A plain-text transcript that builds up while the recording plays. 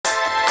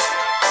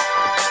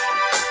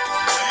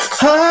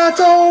I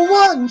don't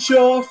want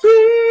your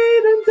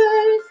freedom,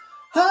 babe.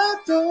 I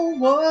don't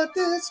want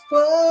this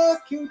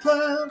fucking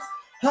clown.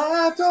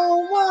 I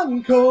don't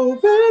want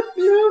COVID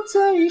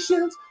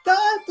mutations.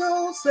 I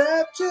don't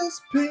say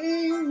just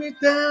ping me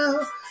down.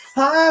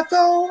 I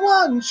don't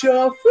want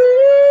your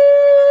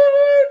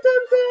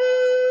freedom,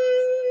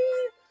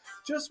 babe.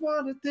 Just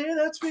want a day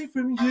that's free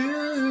from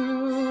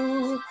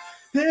you.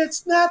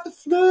 It's not the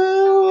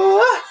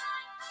flu.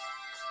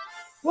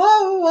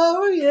 Whoa,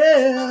 whoa,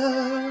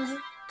 yeah.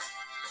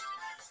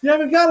 You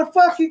haven't got a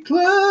fucking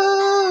clue.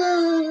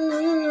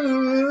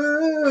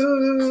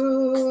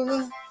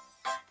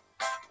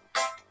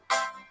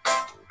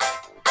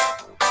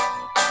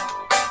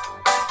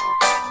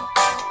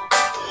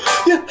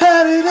 You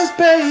hurting us,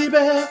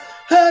 baby.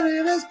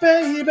 Hurting us,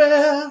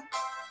 baby.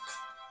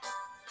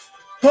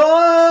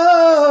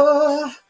 Oh.